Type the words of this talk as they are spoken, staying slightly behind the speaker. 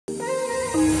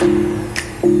Hey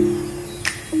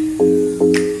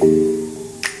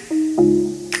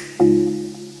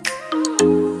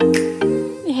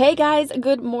guys,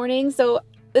 good morning. So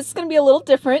this is going to be a little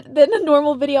different than a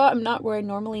normal video. I'm not where I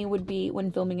normally would be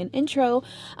when filming an intro,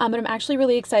 but I'm actually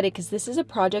really excited because this is a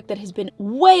project that has been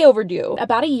way overdue.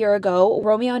 About a year ago,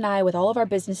 Romeo and I, with all of our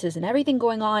businesses and everything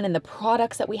going on and the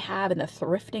products that we have and the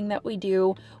thrifting that we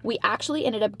do, we actually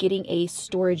ended up getting a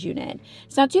storage unit.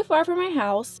 It's not too far from my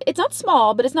house. It's not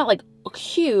small, but it's not like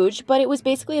huge, but it was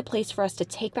basically a place for us to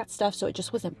take that stuff so it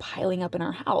just wasn't piling up in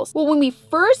our house. Well, when we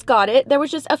first got it, there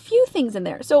was just a few things in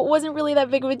there, so it wasn't really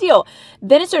that big of a deal.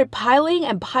 Then it started piling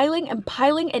and piling and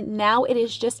piling, and now it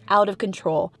is just out of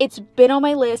control. It's been on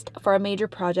my list for a major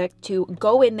project to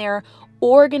go in there,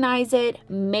 organize it,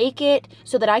 make it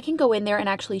so that I can go in there and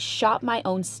actually shop my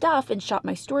own stuff and shop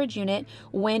my storage unit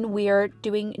when we're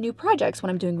doing new projects, when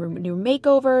I'm doing new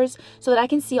makeovers, so that I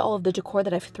can see all of the decor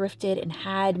that I've thrifted and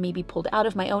had maybe pulled out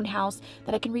of my own house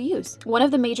that I can reuse. One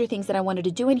of the major things that I wanted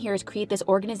to do in here is create this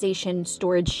organization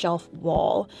storage shelf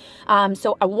wall.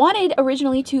 So I wanted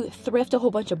originally to thrift a whole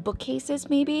bunch of bookcases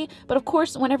maybe, but of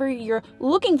course, whenever you're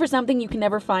looking for something, you can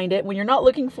never find it. When you're not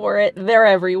looking for it, they're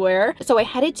everywhere. So I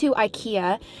headed to IKEA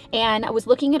and I was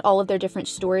looking at all of their different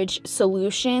storage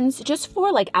solutions just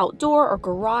for like outdoor or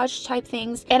garage type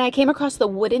things. And I came across the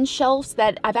wooden shelves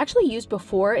that I've actually used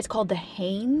before. It's called the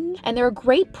Hane, and they're a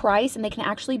great price and they can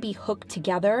actually be hooked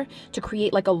together to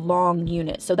create like a long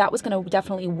unit. So that was going to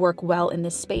definitely work well in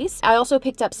this space. I also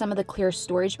picked up some of the clear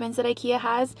storage bins that IKEA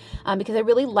has because I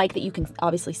really like that you can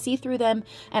obviously see through them,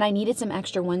 and I needed some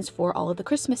extra ones for all of the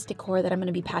Christmas decor that I'm going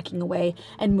to be packing away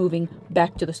and moving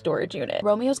back to the storage unit.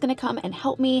 Romeo's going to come and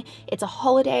help me. It's a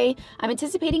holiday. I'm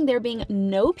anticipating there being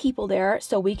no people there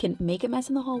so we can make a mess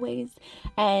in the hallways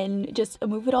and just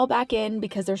move it all back in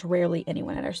because there's rarely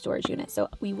anyone at our storage unit. So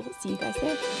we will see you guys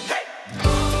there.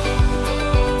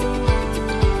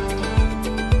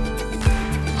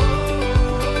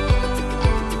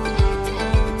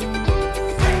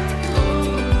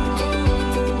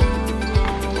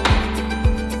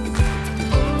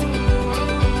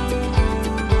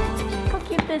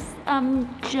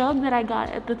 Jug that I got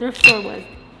at the thrift store was.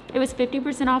 It was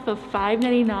 50% off of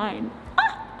 $5.99.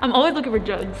 Ah, I'm always looking for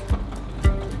jugs.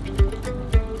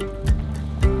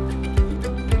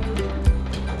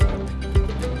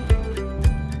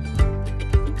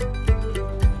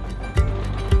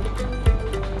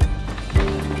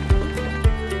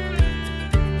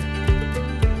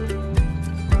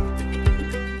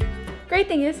 Great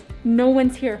thing is, no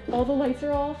one's here. All the lights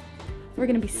are off. We're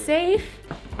gonna be safe.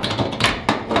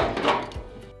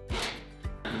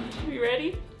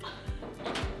 Ready?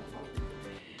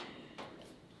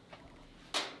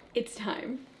 It's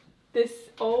time.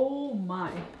 Oh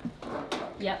my.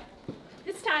 Yep,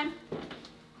 it's time.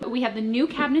 We have the new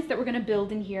cabinets that we're gonna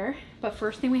build in here, but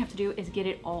first thing we have to do is get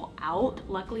it all out.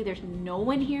 Luckily there's no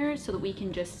one here so that we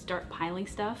can just start piling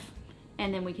stuff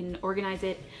and then we can organize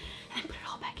it and then put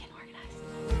it all back in organized.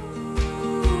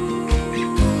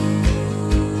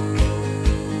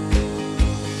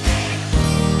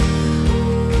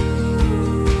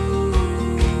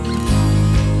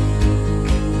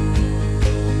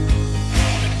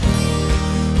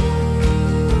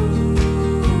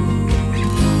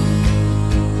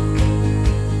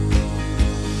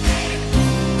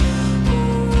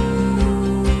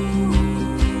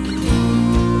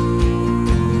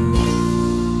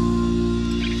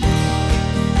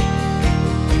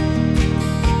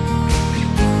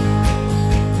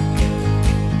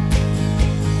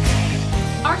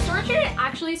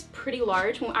 Pretty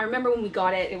large. I remember when we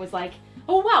got it, it was like,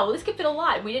 oh wow, this could fit a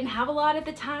lot. We didn't have a lot at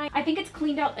the time. I think it's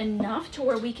cleaned out enough to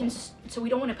where we can, so we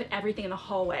don't want to put everything in the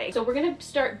hallway. So we're gonna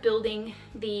start building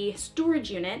the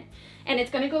storage unit, and it's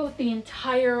gonna go the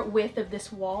entire width of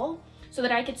this wall so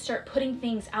that I could start putting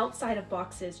things outside of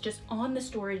boxes just on the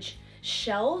storage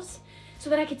shelves so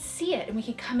that I could see it and we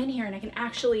could come in here and I can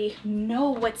actually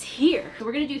know what's here.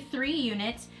 We're gonna do 3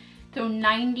 units, so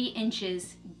 90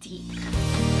 inches deep.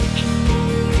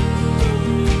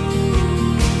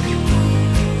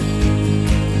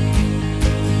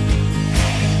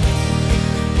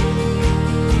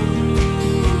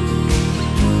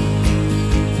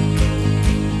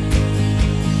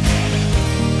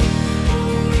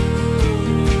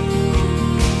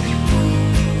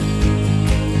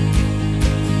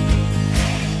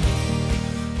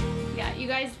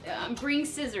 Bring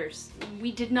scissors.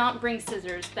 We did not bring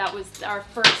scissors. That was our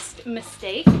first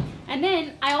mistake. And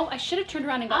then I should have turned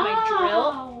around and got my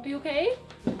drill. Are you okay?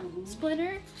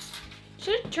 Splinter?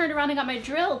 Should have turned around and got my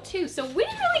drill too. So we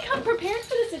didn't really come prepared for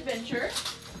this adventure.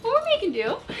 But we're making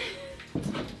do.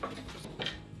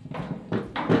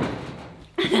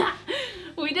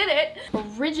 We did it.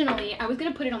 Originally, I was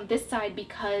gonna put it on this side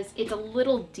because it's a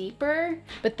little deeper,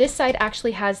 but this side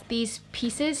actually has these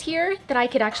pieces here that I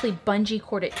could actually bungee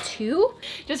cord it to,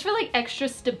 just for like extra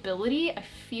stability. I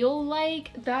feel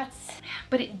like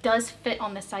but it does fit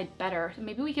on this side better.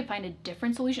 Maybe we could find a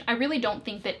different solution. I really don't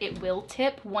think that it will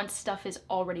tip once stuff is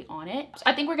already on it. So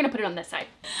I think we're gonna put it on this side.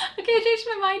 Okay, I changed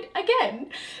my mind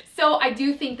again. So I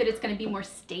do think that it's gonna be more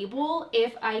stable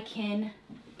if I can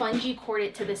bungee cord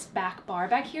it to this back bar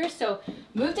back here. So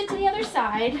moved it to the other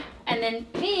side, and then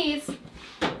these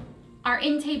are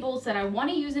end tables that I want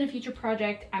to use in a future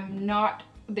project.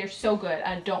 They're so good,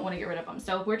 I don't want to get rid of them.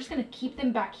 So we're just going to keep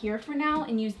them back here for now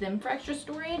and use them for extra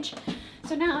storage.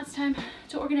 So now it's time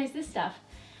to organize this stuff.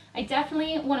 I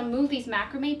definitely want to move these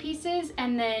macrame pieces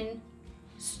and then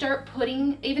start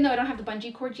putting, even though I don't have the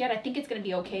bungee cords yet, I think it's going to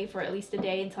be okay for at least a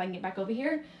day until I can get back over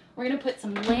here. We're gonna put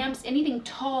some lamps, anything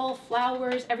tall,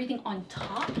 flowers, everything on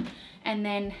top, and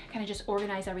then kind of just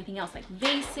organize everything else, like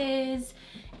vases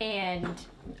and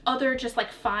other just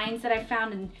like finds that I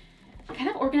found, and kind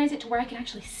of organize it to where I can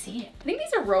actually see it. I think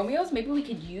these are Romeos. Maybe we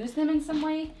could use them in some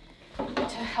way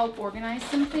to help organize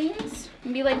some things.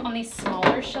 Maybe like on these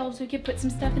smaller shelves we could put some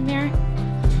stuff in there.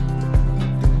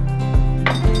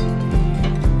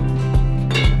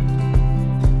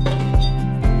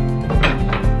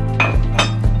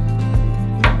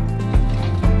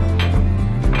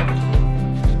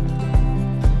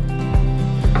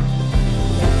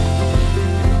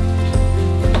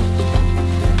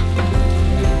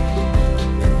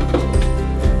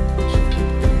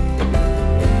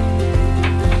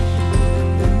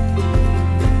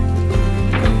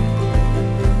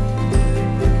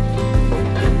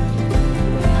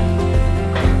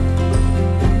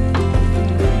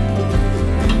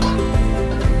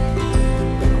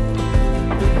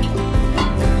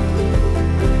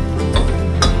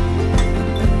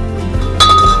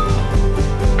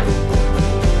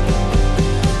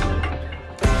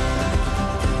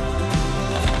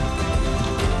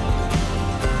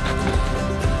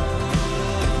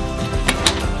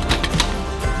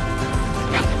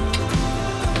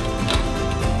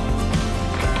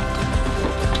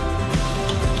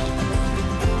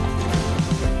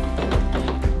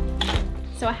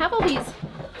 So I have all these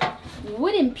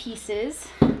wooden pieces.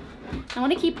 I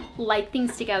want to keep light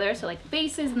things together, so like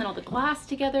vases, and then all the glass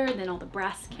together, and then all the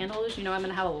brass candles. You know, I'm going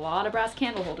to have a lot of brass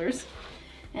candle holders.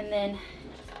 And then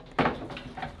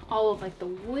all of like the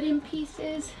wooden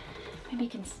pieces. Maybe you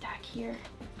can stack here.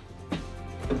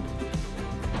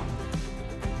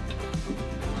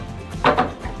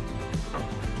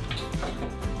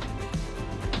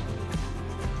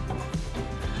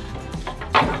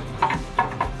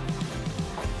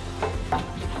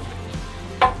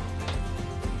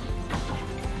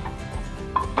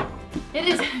 It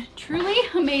is truly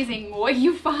amazing what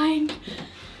you find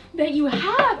that you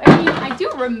have. I mean, I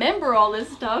do remember all this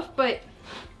stuff, but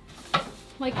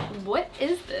like, what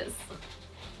is this?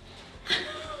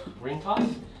 Ring toss?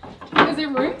 Is it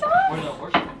ring toss? Or no,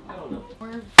 I don't know.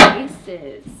 Or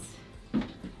vases.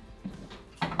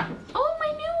 Oh,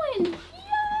 my new one!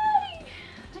 Yay!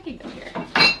 I can go here.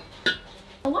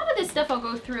 A lot of this stuff I'll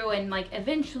go through and like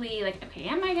eventually like, okay,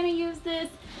 am I gonna use this?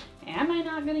 Am I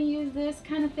not gonna use this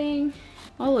kind of thing?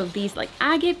 All of these like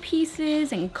agate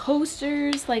pieces and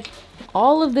coasters, like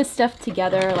all of this stuff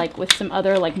together, like with some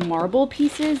other like marble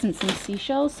pieces and some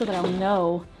seashells, so that I'll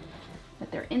know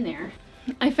that they're in there.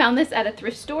 I found this at a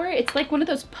thrift store. It's like one of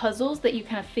those puzzles that you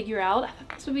kind of figure out. I thought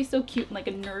this would be so cute in like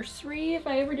a nursery if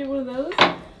I ever did one of those.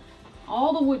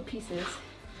 All the wood pieces.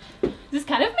 This is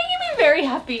kind of making me very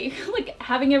happy. Like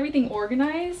having everything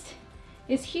organized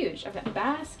is huge. I've got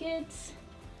baskets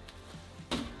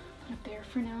up there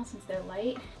for now since they're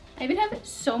light. I even have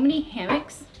so many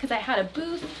hammocks because I had a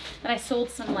booth that I sold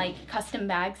some like custom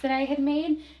bags that I had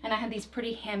made, and I had these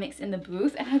pretty hammocks in the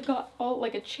booth, and I've got all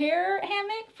like a chair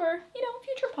hammock for, you know,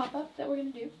 future pop-up that we're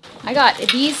gonna do. I got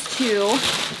these two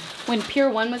when Pier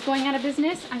 1 was going out of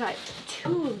business. I got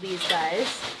 2 of these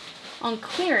guys on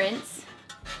clearance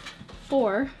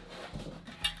for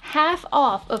half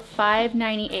off of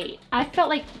 $5.98. I felt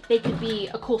like they could be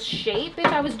a cool shape if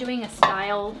I was doing a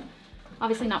style,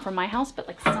 obviously not for my house, but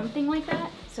like something like that.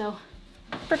 So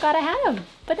forgot I had them,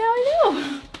 but now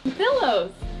I do.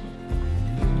 Pillows.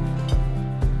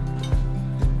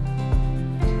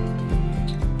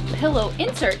 Pillow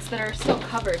inserts that are still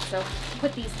covered, so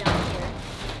put these down here.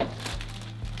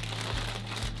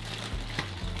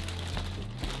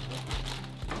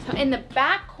 So in the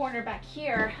back corner back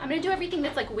here, I'm gonna do everything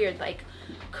that's like weird, like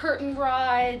curtain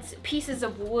rods, pieces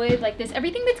of wood like this,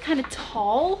 everything that's kind of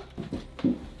tall.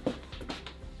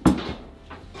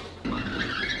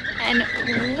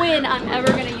 And when I'm ever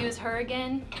gonna use her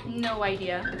again, no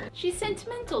idea. She's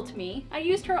sentimental to me. I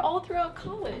used her all throughout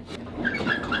college.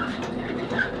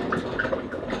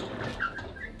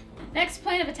 Next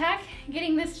plan of attack,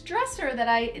 getting this dresser that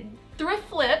I thrift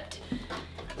flipped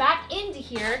back into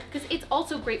here, because it's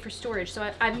also great for storage.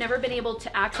 So I've never been able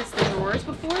to access the drawers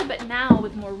before, but now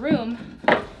with more room,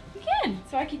 we can.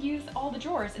 So I could use all the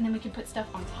drawers and then we can put stuff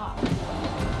on top.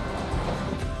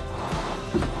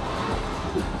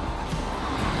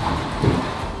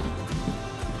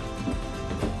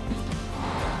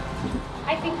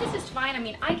 I think this is fine. I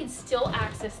mean, I can still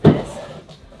access this.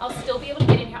 I'll still be able to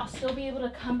get in here. I'll still be able to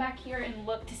come back here and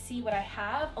look to see what I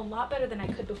have a lot better than I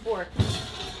could before.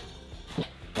 I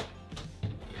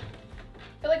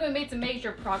feel like we made some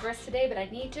major progress today, but I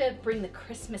need to bring the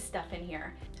Christmas stuff in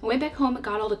here. I went back home and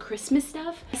got all the Christmas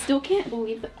stuff. I still can't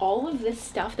believe that all of this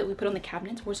stuff that we put on the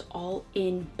cabinets was all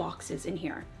in boxes in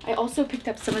here. I also picked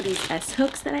up some of these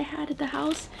S-hooks that I had at the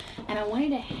house, and I wanted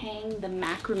to hang the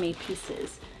macrame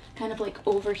pieces kind of like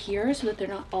over here so that they're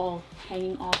not all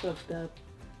hanging off of the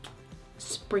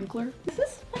sprinkler. This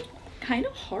is like kind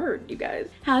of hard, you guys.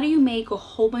 How do you make a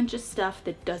whole bunch of stuff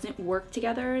that doesn't work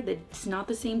together, that's not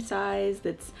the same size,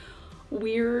 that's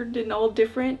weird and all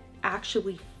different,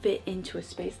 actually fit into a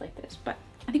space like this? But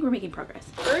I think we're making progress.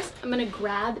 First, I'm gonna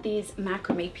grab these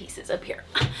macrame pieces up here.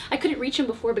 I couldn't reach them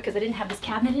before because I didn't have this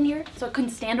cabinet in here, so I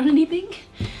couldn't stand on anything.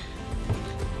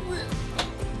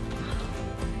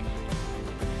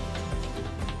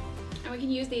 And we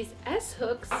can use these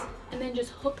S-hooks and then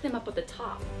just hook them up at the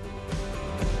top.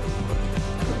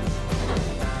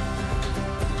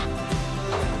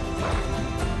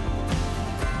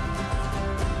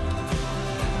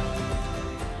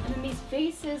 And then these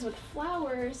vases with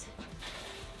flowers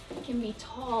can be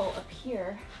tall up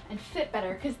here and fit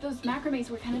better because those macrames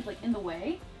were kind of like in the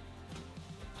way.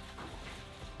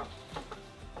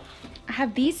 I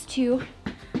have these two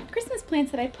Christmas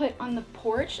plants that I put on the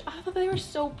porch. I thought they were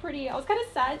so pretty. I was kind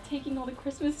of sad taking all the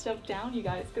Christmas stuff down, you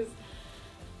guys, because,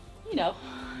 you know,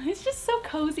 it's just so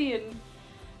cozy and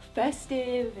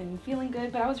festive and feeling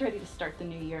good, but I was ready to start the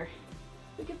new year.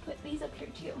 We could put these up here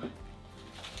too.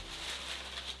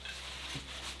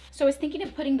 So I was thinking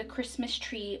of putting the Christmas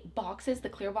tree boxes, the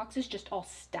clear boxes, just all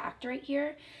stacked right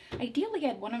here. Ideally,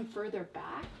 I'd want them further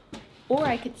back. Or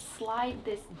I could slide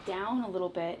this down a little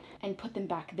bit and put them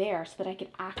back there so that I could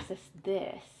access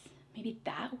this. Maybe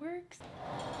that works?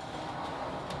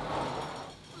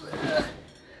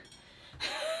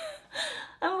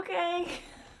 I'm okay.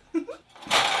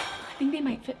 I think they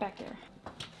might fit back there.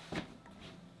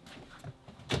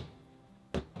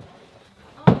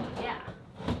 Oh, yeah.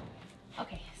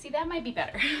 Okay, see, that might be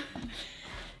better.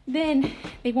 Then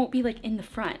they won't be like in the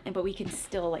front, but we can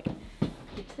still like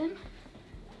get them.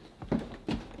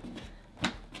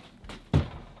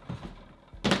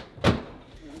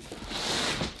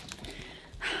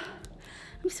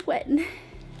 I'm sweating.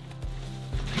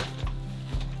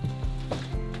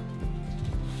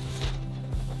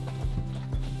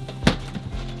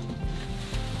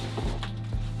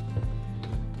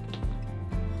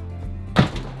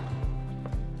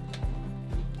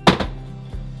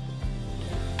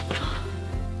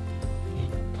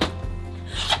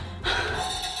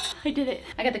 I did it.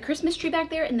 I got the Christmas tree back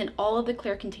there and then all of the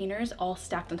clear containers all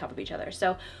stacked on top of each other.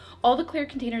 So all the clear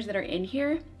containers that are in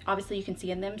here, obviously you can see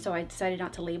in them, so I decided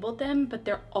not to label them, but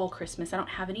they're all Christmas. I don't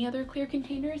have any other clear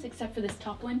containers except for this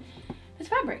top one. It's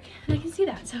fabric, and I can see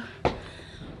that, so, oh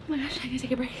my gosh, I gotta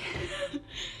take a break.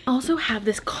 I also have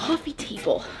this coffee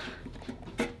table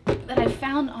that I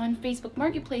found on Facebook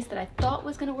Marketplace that I thought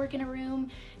was gonna work in a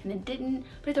room, and it didn't,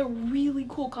 but it's a really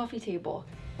cool coffee table.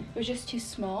 It was just too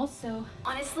small, so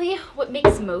honestly, what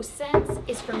makes most sense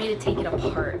is for me to take it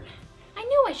apart. I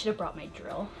knew I should have brought my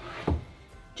drill.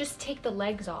 Just take the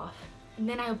legs off, and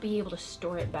then I'll be able to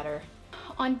store it better.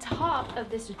 On top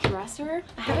of this dresser,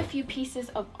 I have a few pieces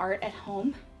of art at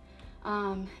home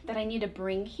that I need to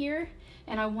bring here,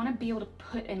 and I want to be able to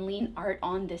put and lean art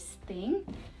on this thing.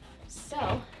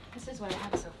 So this is what I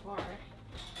have so far.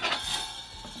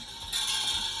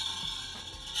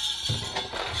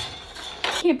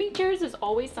 Camping chairs is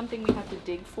always something we have to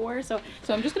dig for, so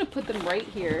I'm just gonna put them right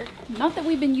here. Not that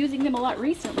we've been using them a lot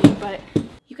recently, but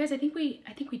you guys, I think we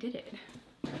did it.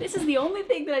 This is the only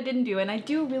thing that I didn't do, and I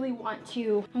do really want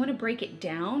to break it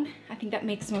down. I think that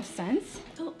makes most sense.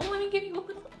 So let me give you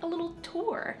a little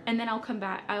tour, and then I'll come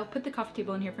back. I'll put the coffee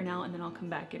table in here for now, and then I'll come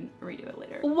back and redo it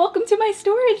later. Welcome to my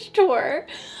storage tour.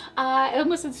 I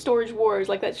almost said Storage Wars,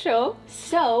 like that show.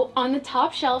 So on the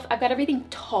top shelf, I've got everything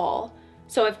tall.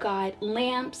 So I've got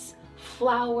lamps,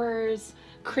 flowers,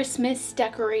 Christmas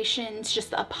decorations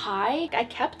just up high. I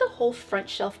kept the whole front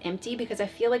shelf empty because I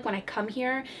feel like when I come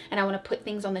here and I want to put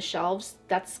things on the shelves,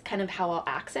 that's kind of how I'll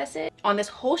access it. On this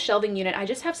whole shelving unit, I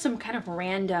just have some kind of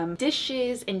random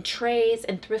dishes and trays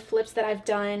and thrift flips that I've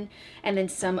done, and then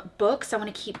some books. I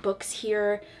want to keep books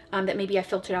here that maybe I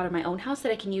filtered out of my own house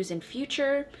that I can use in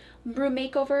future room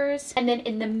makeovers. And then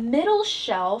in the middle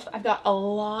shelf, I've got a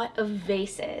lot of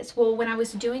vases. Well, when I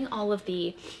was doing all of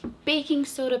the baking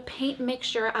soda paint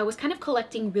mixture, I was kind of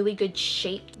collecting really good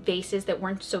shaped vases that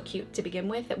weren't so cute to begin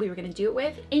with that we were going to do it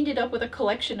with. Ended up with a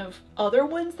collection of other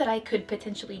ones that I could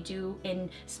potentially do in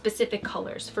specific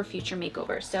colors for future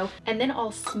makeovers. So, and then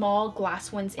all small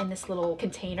glass ones in this little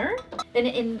container. Then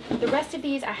in the rest of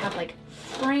these, I have like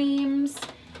frames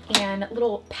and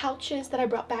little pouches that I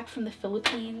brought back from the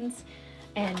Philippines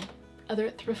and other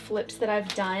thrift flips that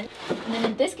I've done. And then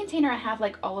in this container, I have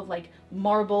like all of like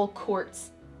marble quartz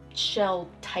shell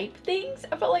type things.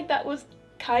 I felt like that was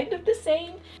kind of the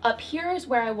same. Up here is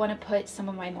where I want to put some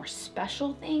of my more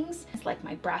special things. It's like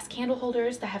my brass candle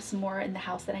holders that have some more in the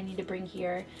house that I need to bring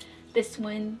here. This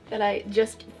one that I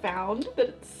just found that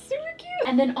it's super cute.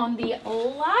 And then on the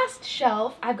last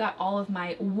shelf, I've got all of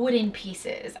my wooden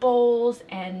pieces, bowls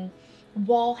and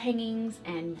wall hangings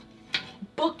and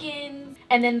bookends.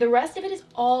 And then the rest of it is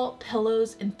all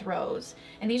pillows and throws.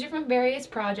 And these are from various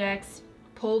projects,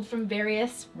 pulled from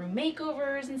various room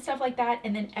makeovers and stuff like that,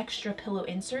 and then extra pillow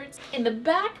inserts. In the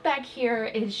back here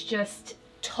is just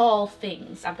tall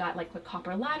things. I've got like a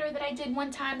copper ladder that I did one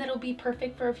time that'll be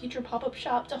perfect for a future pop-up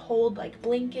shop to hold like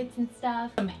blankets and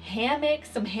stuff. Some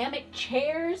hammocks, some hammock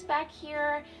chairs back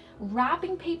here,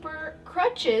 wrapping paper,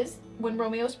 crutches. When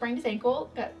Romeo sprained his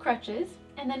ankle, got crutches.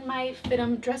 And then my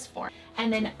Fitum dress form.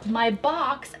 And then my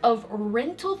box of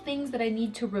rental things that I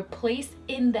need to replace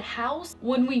in the house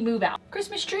when we move out.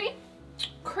 Christmas tree,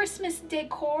 Christmas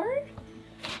decor,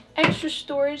 extra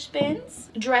storage bins,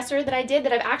 dresser that I did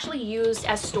that I've actually used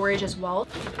as storage as well,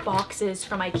 boxes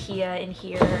from IKEA in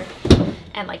here,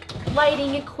 and like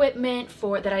lighting equipment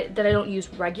for that I don't use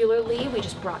regularly, we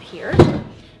just brought here.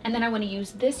 And then I want to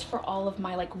use this for all of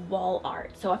my like wall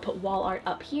art. So I put wall art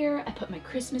up here, I put my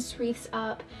Christmas wreaths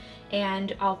up,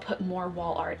 and I'll put more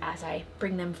wall art as I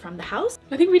bring them from the house.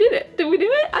 I think we did it. Did we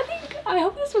do it? I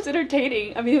hope this was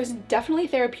entertaining. I mean, it was definitely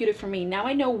therapeutic for me. Now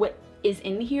I know what is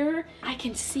in here. I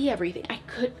can see everything.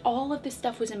 All of this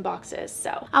stuff was in boxes.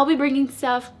 So I'll be bringing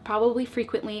stuff probably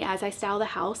frequently as I style the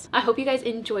house. I hope you guys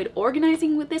enjoyed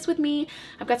organizing this with me.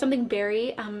 I've got something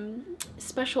very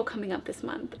special coming up this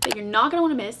month that you're not gonna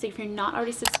want to miss. So if you're not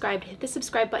already subscribed, hit the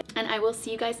subscribe button, and I will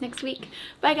see you guys next week.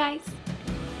 Bye guys.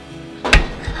 Oh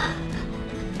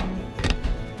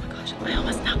my gosh, I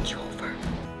almost knocked you over.